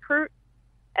supposed to recruit.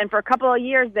 And for a couple of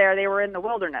years there, they were in the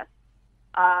wilderness.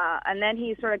 And then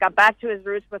he sort of got back to his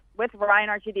roots with Ryan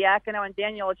Arcidiacono and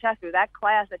Daniel Echefu. That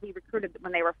class that he recruited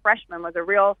when they were freshmen was a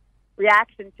real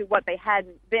reaction to what they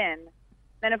hadn't been.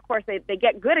 Then, of course, they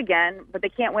get good again, but they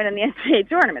can't win in the NCAA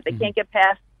tournament. They can't get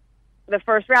past the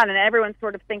first round, and everyone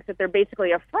sort of thinks that they're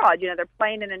basically a fraud. They're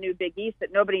playing in a new Big East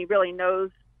that nobody really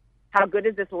knows how good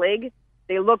is this league.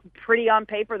 They look pretty on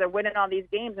paper. They're winning all these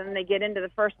games, and then they get into the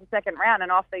first and second round,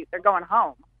 and they're going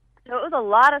home. So it was a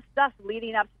lot of stuff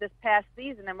leading up to this past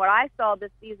season. And what I saw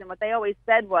this season, what they always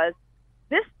said was,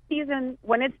 this season,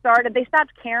 when it started, they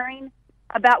stopped caring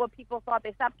about what people thought.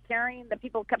 They stopped caring that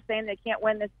people kept saying they can't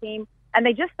win this team. And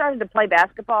they just started to play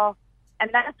basketball. And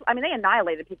they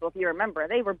annihilated people, if you remember.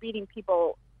 They were beating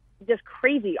people just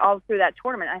crazy all through that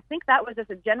tournament. I think that was just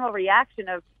a general reaction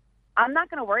of, I'm not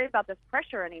going to worry about this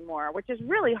pressure anymore, which is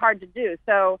really hard to do.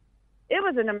 So it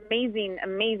was an amazing,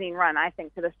 amazing run, I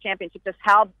think, to this championship, just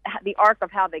the arc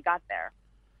of how they got there.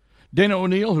 Dana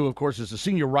O'Neill, who, of course, is a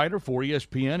senior writer for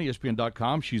ESPN,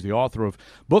 ESPN.com. She's the author of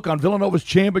book on Villanova's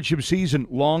championship season,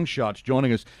 Long Shots,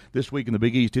 joining us this week in the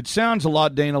Big East. It sounds a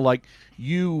lot, Dana, like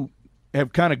you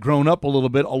have kind of grown up a little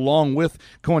bit along with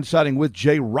coinciding with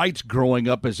Jay Wright's growing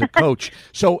up as a coach.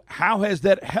 So how has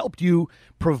that helped you,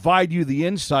 provide you the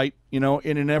insight, in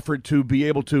an effort to be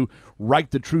able to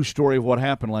write the true story of what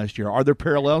happened last year? Are there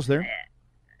parallels there?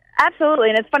 Absolutely,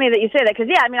 and it's funny that you say that because,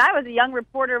 I was a young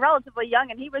reporter, relatively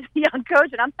young, and he was a young coach,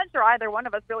 and I'm not sure either one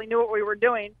of us really knew what we were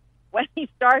doing when he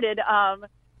started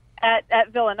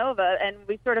at Villanova, and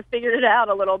we sort of figured it out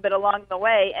a little bit along the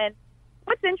way. And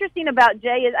what's interesting about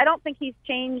Jay is I don't think he's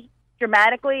changed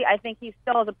dramatically. I think he's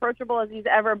still as approachable as he's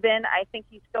ever been. I think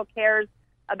he still cares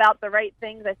about the right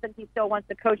things. I think he still wants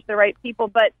to coach the right people,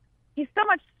 but he's so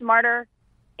much smarter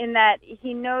in that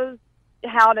he knows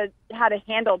how to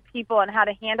handle people and how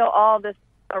to handle all this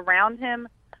around him.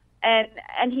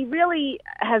 And he really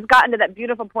has gotten to that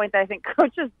beautiful point that I think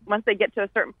coaches, once they get to a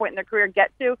certain point in their career,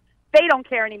 get to. They don't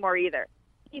care anymore either.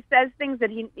 He says things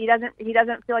that he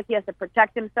doesn't feel like he has to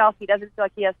protect himself. He doesn't feel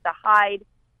like he has to hide.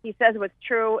 He says what's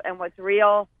true and what's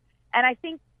real. And I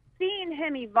think seeing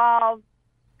him evolve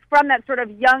from that sort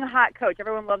of young, hot coach,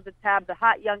 everyone loves the tab, the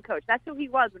hot young coach. That's who he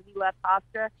was when he left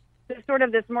Hofstra. To sort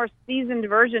of this more seasoned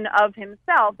version of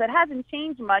himself that hasn't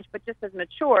changed much but just has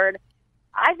matured,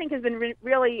 I think has been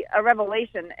really a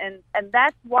revelation. And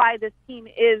that's why this team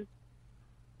is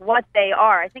what they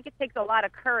are. I think it takes a lot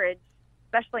of courage,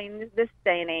 especially in this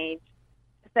day and age,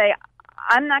 to say,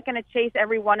 I'm not going to chase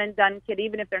every one-and-done kid,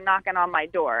 even if they're knocking on my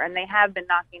door. And they have been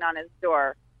knocking on his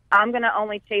door. I'm going to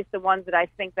only chase the ones that I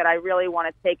think that I really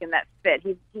want to take and that fit.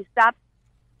 He stopped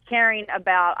caring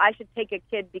about, I should take a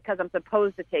kid because I'm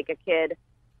supposed to take a kid,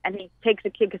 and he takes a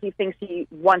kid because he thinks he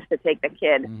wants to take the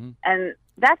kid. Mm-hmm. And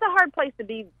that's a hard place to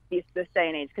be this day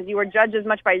and age, because you are judged as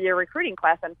much by your recruiting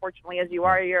class, unfortunately, as you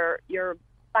are your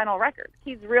final record.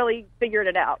 He's really figured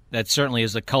it out. That certainly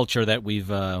is the culture that we've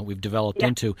developed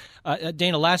into.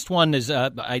 Dana, last one is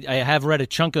I have read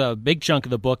a big chunk of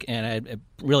the book, and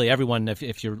really everyone,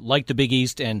 if you like the Big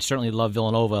East and certainly love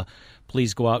Villanova,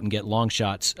 please go out and get Long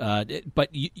Shots. But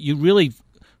you really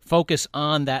focus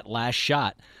on that last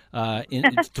shot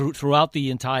throughout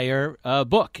the entire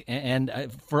book,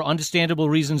 and for understandable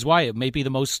reasons why. It may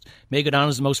go down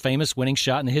as the most famous winning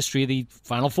shot in the history of the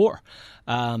Final Four.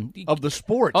 Of the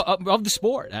sport. Of the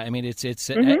sport. I mean, it's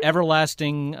an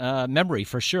everlasting memory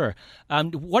for sure.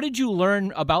 What did you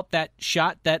learn about that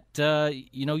shot that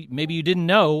maybe you didn't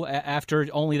know after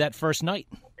only that first night?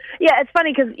 Yeah, it's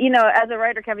funny because, as a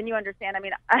writer, Kevin, you understand. I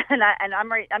mean,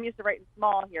 I'm used to writing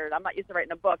small here. I'm not used to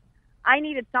writing a book. I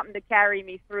needed something to carry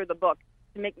me through the book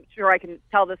to make sure I can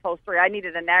tell this whole story. I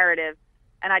needed a narrative,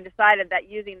 and I decided that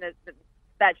using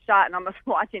that shot and almost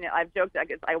watching it, I've joked,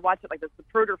 I watched it like the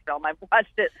Zapruder film. I've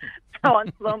watched it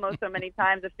on slow-mo so many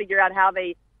times to figure out how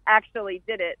they actually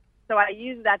did it. So I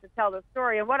used that to tell the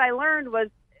story. And what I learned was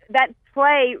that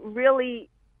play really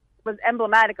was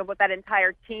emblematic of what that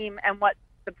entire team and what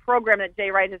the program that Jay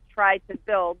Wright has tried to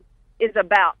build is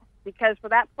about. Because for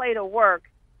that play to work,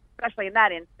 especially in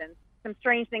that instance, some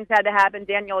strange things had to happen.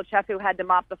 Daniel Ochefu had to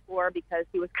mop the floor because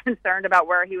he was concerned about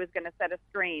where he was going to set a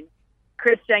screen.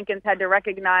 Chris Jenkins had to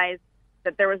recognize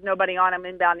that there was nobody on him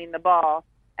inbounding the ball.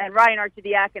 And Ryan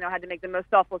Arcidiacono had to make the most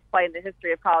selfless play in the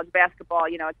history of college basketball.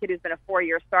 A kid who's been a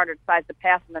 4-year starter decides to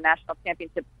pass in the national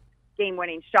championship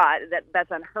game-winning shot.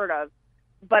 That's unheard of.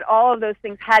 But all of those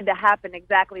things had to happen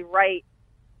exactly right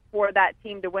for that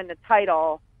team to win the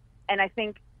title. And I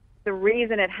think the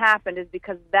reason it happened is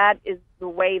because that is the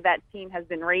way that team has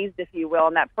been raised, if you will,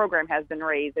 and that program has been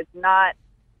raised. It's not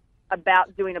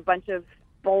about doing a bunch of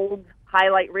bold,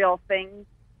 highlight reel things.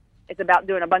 It's about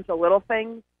doing a bunch of little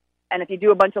things. And if you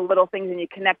do a bunch of little things and you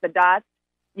connect the dots,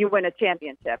 you win a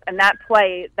championship. And that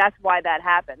play, that's why that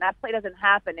happened. That play doesn't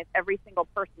happen if every single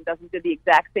person doesn't do the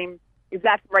exact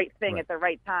right thing at the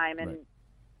right time. And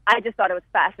I just thought it was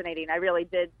fascinating. I really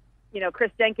did.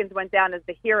 Chris Jenkins went down as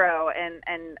the hero,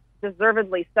 and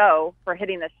deservedly so for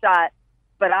hitting the shot.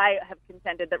 But I have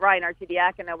contended that Ryan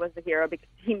Arcidiacono was the hero because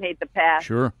he made the pass.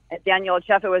 Sure. And Daniel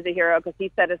Ochefu was the hero because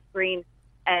he set a screen.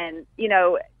 And,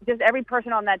 just every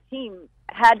person on that team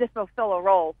had to fulfill a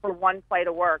role for one play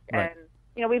to work. Right.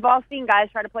 And, we've all seen guys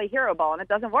try to play hero ball, and it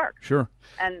doesn't work. Sure.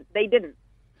 And they didn't.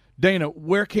 Dana,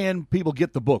 where can people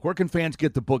get the book? Where can fans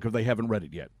get the book if they haven't read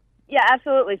it yet? Yeah,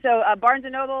 absolutely. So Barnes &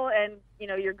 Noble and,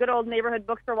 your good old neighborhood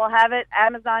bookstore will have it.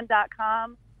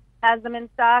 Amazon.com has them in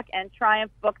stock, and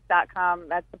TriumphBooks.com.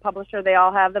 That's the publisher. They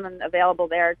all have them and available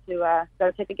there to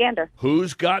go take a gander.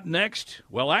 Who's got next?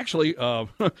 Well, actually,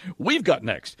 we've got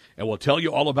next, and we'll tell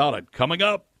you all about it coming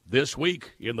up this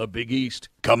week in the Big East.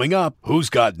 Coming up, who's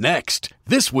got next?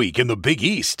 This week in the Big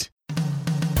East.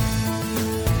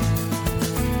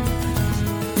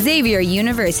 Xavier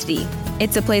University.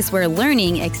 It's a place where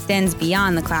learning extends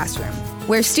beyond the classroom,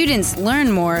 where students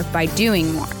learn more by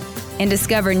doing more, and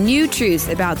discover new truths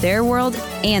about their world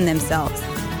and themselves,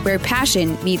 where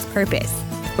passion meets purpose,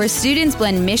 where students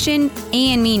blend mission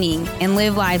and meaning and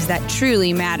live lives that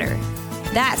truly matter.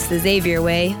 That's the Xavier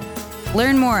way.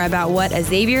 Learn more about what a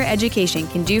Xavier education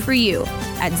can do for you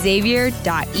at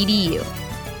xavier.edu.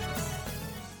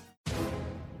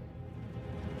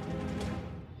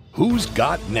 Who's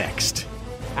got next?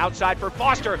 Outside for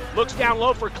Foster, looks down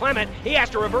low for Clement. He has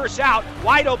to reverse out.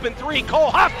 Wide open three,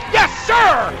 Cole Huff. Yes,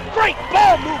 sir! Great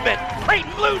ball movement.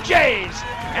 Creighton Blue Jays.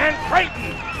 And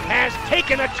Creighton has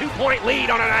taken a 2-point lead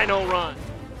on a 9-0 run.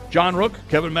 John Rook,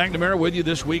 Kevin McNamara with you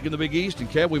this week in the Big East. And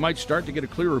Kev, we might start to get a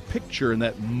clearer picture in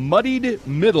that muddied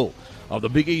middle of the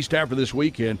Big East after this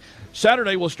weekend.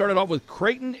 Saturday, we'll start it off with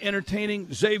Creighton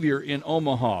entertaining Xavier in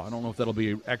Omaha. I don't know if that'll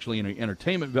be actually any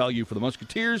entertainment value for the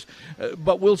Musketeers,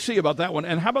 but we'll see about that one.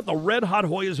 And how about the red-hot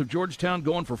Hoyas of Georgetown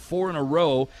going for 4 in a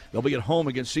row? They'll be at home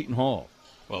against Seton Hall.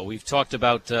 Well, we've talked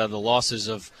about the losses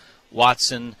of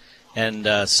Watson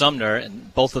and Sumner,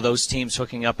 and both of those teams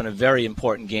hooking up in a very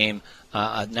important game,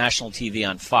 national TV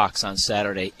on Fox on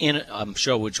Saturday, in I'm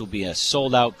sure which will be a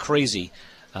sold-out, crazy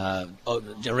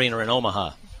arena in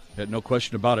Omaha. No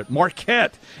question about it.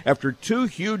 Marquette, after 2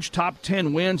 huge top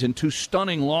 10 wins and 2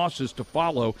 stunning losses to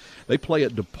follow, they play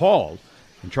at DePaul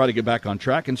and try to get back on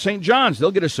track. And St. John's,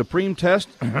 they'll get a supreme test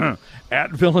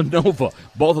at Villanova.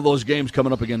 Both of those games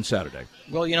coming up again Saturday.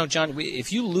 Well, John,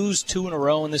 if you lose 2 in a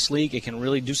row in this league, it can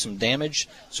really do some damage.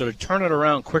 So to turn it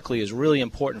around quickly is really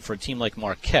important for a team like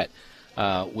Marquette,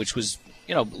 which was,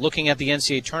 looking at the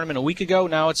NCAA tournament a week ago,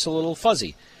 now it's a little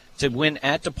fuzzy. To win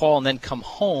at DePaul and then come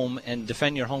home and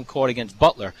defend your home court against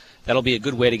Butler, that'll be a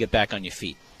good way to get back on your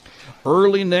feet.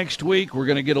 Early next week, we're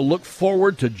going to get a look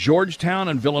forward to Georgetown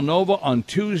and Villanova on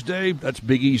Tuesday. That's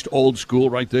Big East old school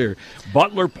right there.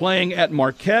 Butler playing at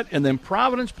Marquette, and then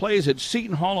Providence plays at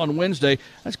Seton Hall on Wednesday.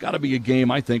 That's got to be a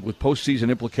game, I think, with postseason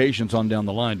implications on down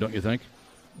the line, don't you think?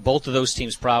 Both of those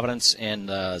teams, Providence and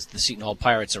the Seton Hall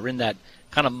Pirates, are in that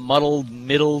kind of muddled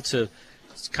middle to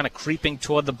kind of creeping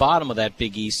toward the bottom of that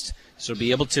Big East. So to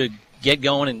be able to get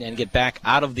going and get back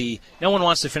out of the – no one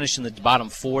wants to finish in the bottom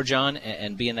four, John,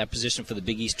 and be in that position for the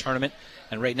Big East tournament.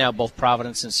 And right now, both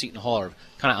Providence and Seton Hall are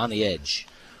kind of on the edge.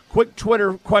 Quick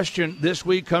Twitter question this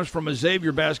week comes from a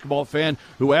Xavier basketball fan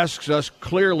who asks us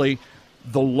clearly,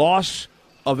 the loss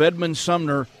of Edmund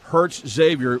Sumner hurts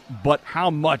Xavier, but how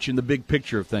much in the big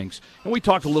picture of things? And we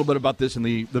talked a little bit about this in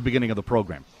the beginning of the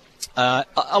program. A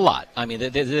lot. I mean,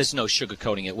 there's no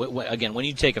sugarcoating it. Again, when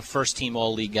you take a first-team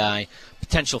All-League guy,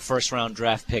 potential first-round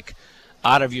draft pick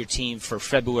out of your team for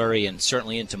February and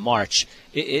certainly into March,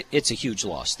 it's a huge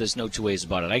loss. There's no two ways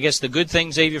about it. I guess the good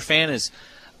thing, Xavier fan, is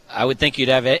I would think you'd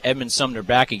have Edmund Sumner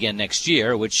back again next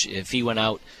year, which if he went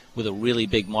out with a really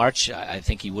big March, I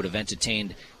think he would have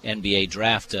entertained NBA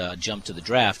draft, jump to the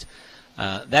draft.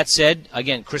 That said,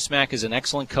 again, Chris Mack is an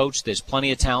excellent coach. There's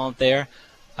plenty of talent there.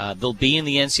 They'll be in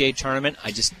the NCAA tournament.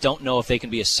 I just don't know if they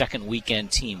can be a second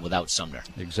weekend team without Sumner.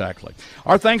 Exactly.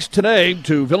 Our thanks today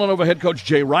to Villanova head coach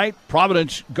Jay Wright,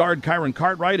 Providence guard Kyron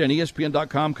Cartwright, and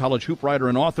ESPN.com college hoop writer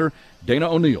and author Dana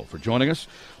O'Neill for joining us.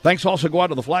 Thanks also go out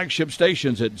to the flagship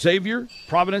stations at Xavier,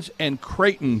 Providence, and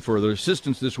Creighton for their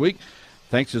assistance this week.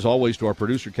 Thanks, as always, to our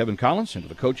producer, Kevin Collins, and to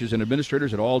the coaches and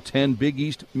administrators at all 10 Big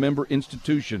East member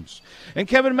institutions. And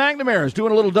Kevin McNamara is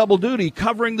doing a little double duty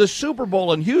covering the Super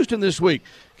Bowl in Houston this week.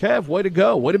 Kev, way to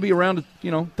go. Way to be around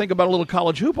to, think about a little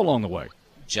college hoop along the way.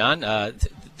 John,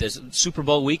 this Super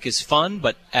Bowl week is fun,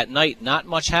 but at night not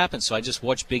much happens, so I just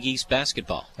watch Big East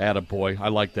basketball. Attaboy. I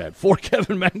like that. For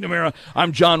Kevin McNamara,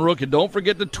 I'm John Rook, and don't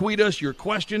forget to tweet us your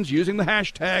questions using the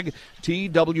hashtag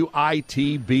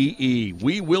TWITBE.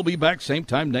 We will be back same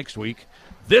time next week,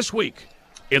 this week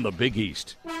in the Big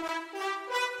East.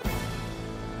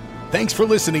 Thanks for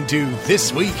listening to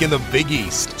This Week in the Big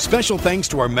East. Special thanks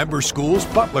to our member schools,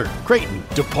 Butler, Creighton,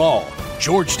 DePaul,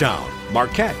 Georgetown,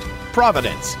 Marquette,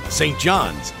 Providence, St.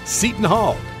 John's, Seton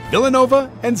Hall, Villanova,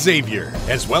 and Xavier,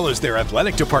 as well as their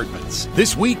athletic departments.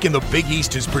 This Week in the Big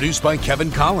East is produced by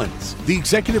Kevin Collins. The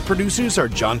executive producers are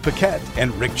John Paquette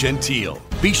and Rick Gentile.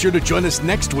 Be sure to join us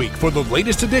next week for the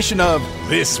latest edition of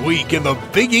This Week in the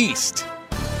Big East.